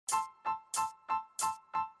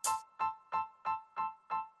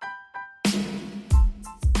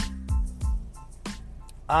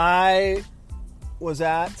I was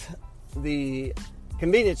at the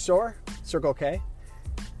convenience store, Circle K,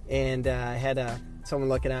 and I had someone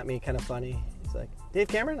looking at me kind of funny. He's like, Dave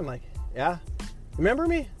Cameron? I'm like, yeah. Remember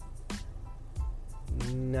me?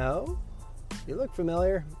 No. You look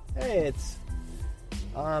familiar. Hey, it's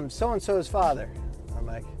so-and-so's father. I'm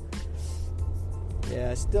like,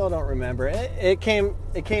 yeah, I still don't remember. It came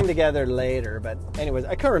together later, but anyways,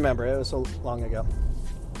 I couldn't remember. It was so long ago.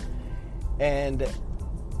 And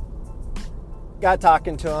got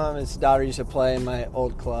talking to him. His daughter used to play in my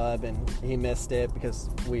old club, and he missed it because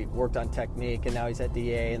we worked on technique, and now he's at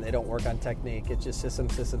DA, and they don't work on technique. It's just system.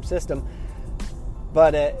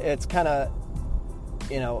 But it's kind of,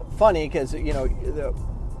 funny because, the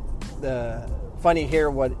funny here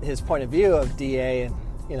what his point of view of DA and,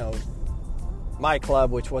 my club,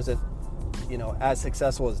 which wasn't, as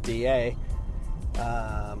successful as DA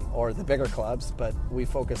or the bigger clubs, but we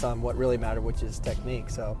focus on what really mattered, which is technique.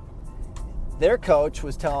 So their coach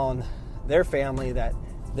was telling their family that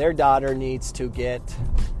their daughter needs to get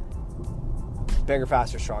bigger,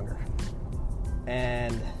 faster, stronger,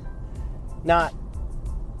 and not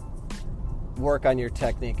work on your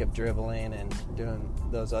technique of dribbling and doing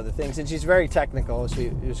those other things. And she's very technical. She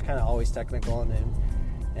was kind of always technical,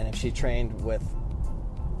 and if she trained with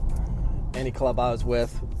any club I was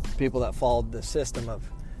with, people that followed the system of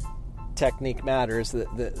technique matters,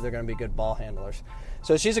 that they're going to be good ball handlers.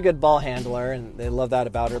 So she's a good ball handler, and they love that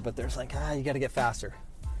about her, but there's like, you got to get faster.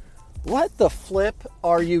 What the flip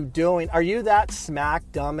are you doing? Are you that smack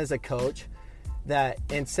dumb as a coach that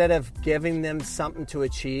instead of giving them something to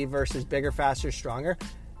achieve versus bigger, faster, stronger,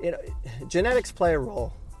 genetics play a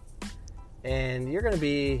role, and you're going to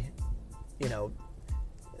be,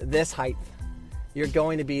 this height, you're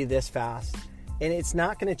going to be this fast, and it's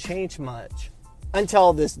not going to change much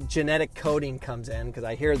until this genetic coding comes in, because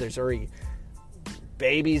I hear there's already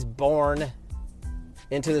babies born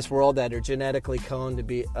into this world that are genetically cloned to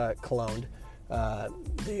be cloned.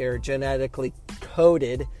 They are genetically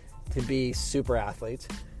coded to be super athletes,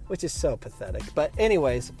 which is so pathetic. But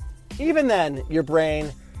anyways, even then, your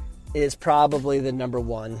brain is probably the number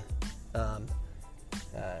one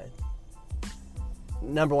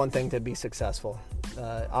thing to be successful.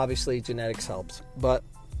 Obviously, genetics helps, but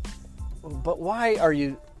why are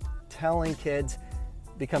you telling kids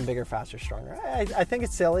become bigger, faster, stronger? I think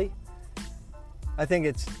it's silly. I think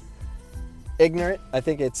it's ignorant. I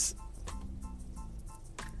think it's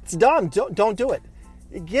dumb. Don't do it.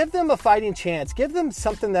 Give them a fighting chance. Give them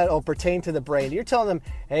something that will pertain to the brain. You're telling them,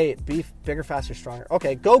 hey, be bigger, faster, stronger.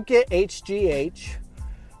 Okay, go get HGH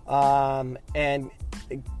and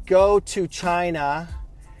go to China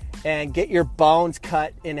and get your bones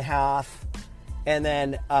cut in half, and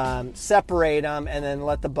then separate them, and then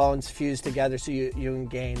let the bones fuse together so you can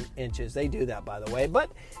gain inches. They do that, by the way.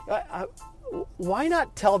 But why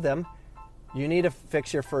not tell them, you need to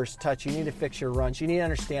fix your first touch, you need to fix your runs, you need to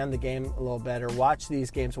understand the game a little better. Watch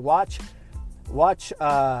these games. Watch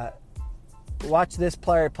this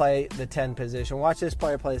player play the 10 position. Watch this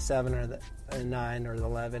player play the 7 or the 9 or the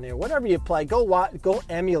 11. Or whatever you play, go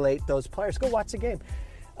emulate those players. Go watch the game.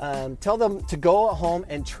 Tell them to go at home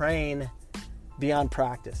and train beyond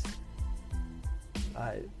practice.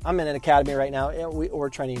 I'm in an academy right now. We're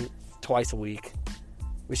training twice a week.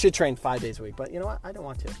 We should train 5 days a week, but you know what? I don't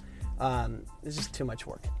want to. It's just too much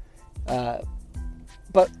work.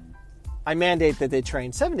 But I mandate that they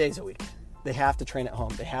train 7 days a week. They have to train at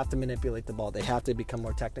home. They have to manipulate the ball. They have to become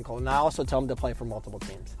more technical. And I also tell them to play for multiple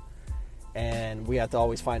teams. And we have to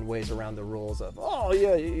always find ways around the rules of, oh,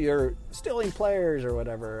 yeah, you're stealing players or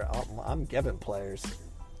whatever. I'm giving players.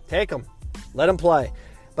 Take them. Let them play.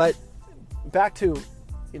 But back to,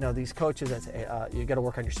 these coaches that say, you got to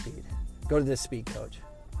work on your speed. Go to this speed coach.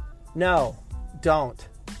 No, don't.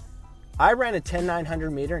 I ran a 10,900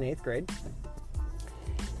 meter in 8th grade.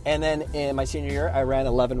 And then in my senior year, I ran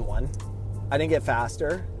 11.1. I didn't get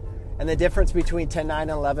faster. And the difference between 10.9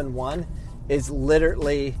 and 11.1 is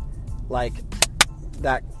literally like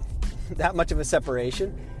that much of a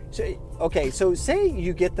separation. So say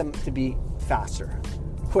you get them to be faster,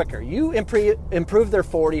 quicker. You improve their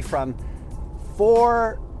 40 from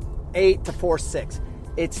 4.8 to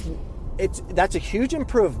 4.6. That's a huge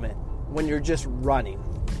improvement when you're just running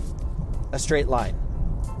a straight line.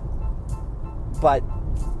 But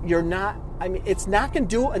it's not going to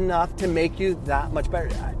do enough to make you that much better.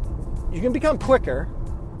 You can become quicker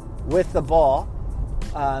with the ball,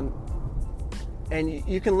 and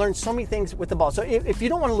you can learn so many things with the ball. So if you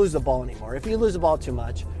don't want to lose the ball anymore, if you lose the ball too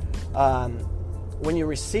much, when you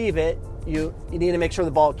receive it, you need to make sure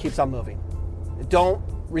the ball keeps on moving. Don't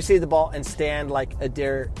receive the ball and stand like a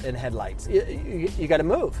deer in headlights. You got to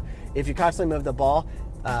move. If you constantly move the ball,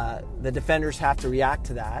 the defenders have to react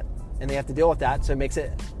to that, and they have to deal with that, so it makes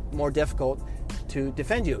it more difficult to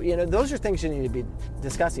defend you. Those are things you need to be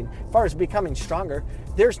discussing. As far as becoming stronger,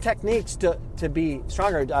 there's techniques to be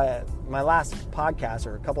stronger. My last podcast,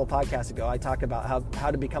 or a couple of podcasts ago, I talked about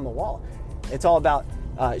how to become a wall. It's all about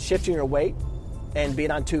shifting your weight and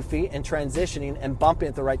being on 2 feet and transitioning and bumping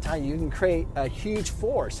at the right time. You can create a huge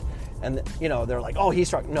force. And, they're like, oh, he's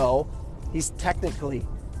strong. No, he's technically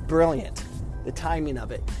brilliant. The timing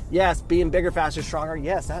of it. Yes, being bigger, faster, stronger.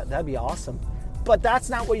 Yes, that'd be awesome. But that's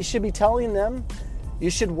not what you should be telling them. You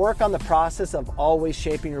should work on the process of always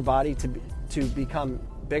shaping your body to become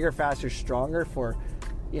bigger, faster, stronger for,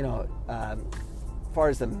 as far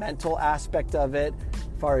as the mental aspect of it,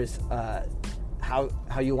 as far as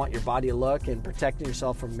how you want your body to look and protecting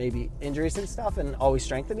yourself from maybe injuries and stuff, and always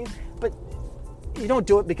strengthening. But you don't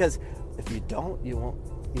do it because if you don't, you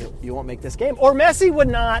won't make this game. Or Messi would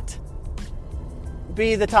not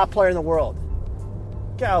be the top player in the world.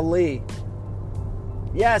 Golly.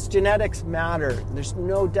 Yes, genetics matter. There's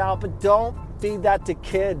no doubt, but don't feed that to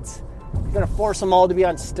kids. You're going to force them all to be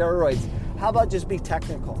on steroids. How about just be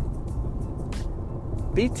technical?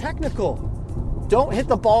 Be technical. Don't hit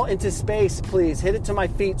the ball into space, please. Hit it to my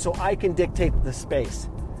feet so I can dictate the space.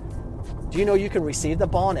 Do you know you can receive the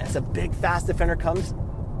ball, and as a big, fast defender comes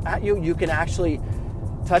at you, you can actually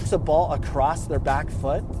touch the ball across their back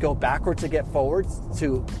foot, go backwards to get forwards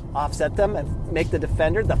to offset them, and make the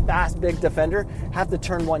defender, the fast, big defender, have to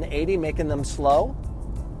turn 180, making them slow?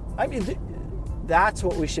 I mean, that's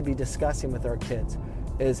what we should be discussing with our kids,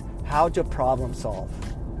 is how to problem solve.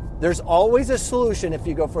 There's always a solution if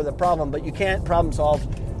you go for the problem, but you can't problem solve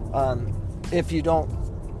if you don't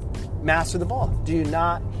master the ball. Do you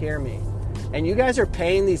not hear me? And you guys are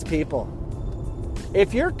paying these people.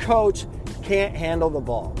 If your coach can't handle the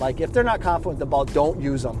ball, like if they're not confident with the ball, don't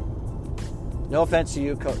use them. No offense to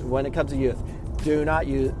you, coach. When it comes to youth, do not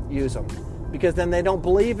use them, because then they don't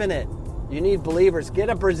believe in it. You need believers. Get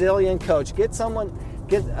a Brazilian coach. Get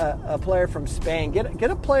a player from Spain.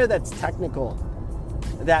 Get a player that's technical,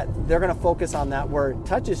 that they're going to focus on that, where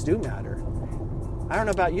touches do matter. I don't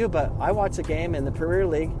know about you, but I watch a game in the Premier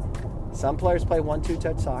League. Some players play 1-2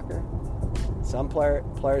 touch soccer. Some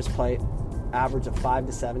players play average of 5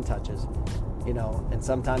 to 7 touches, and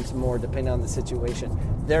sometimes more depending on the situation.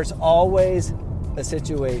 There's always a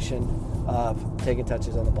situation of taking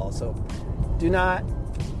touches on the ball. So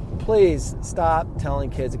please stop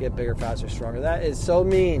telling kids to get bigger, faster, stronger. That is so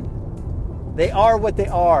mean. They are what they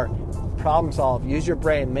are. Problem solve. Use your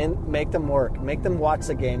brain. Make them work. Make them watch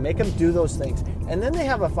the game. Make them do those things. And then they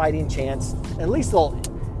have a fighting chance. At least they'll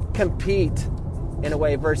compete in a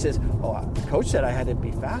way versus, coach said I had to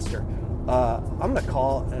be faster. I'm going to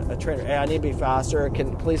call a trainer. Hey, I need to be faster.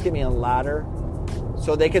 Can please get me a ladder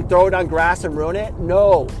so they can throw it on grass and ruin it?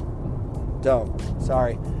 No. Don't.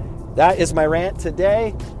 Sorry. That is my rant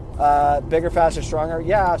today. Bigger, faster, stronger.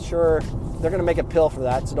 Yeah, sure. They're going to make a pill for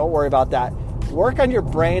that, so don't worry about that. Work on your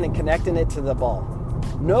brain and connecting it to the ball.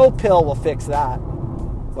 No pill will fix that.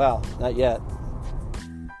 Well, not yet.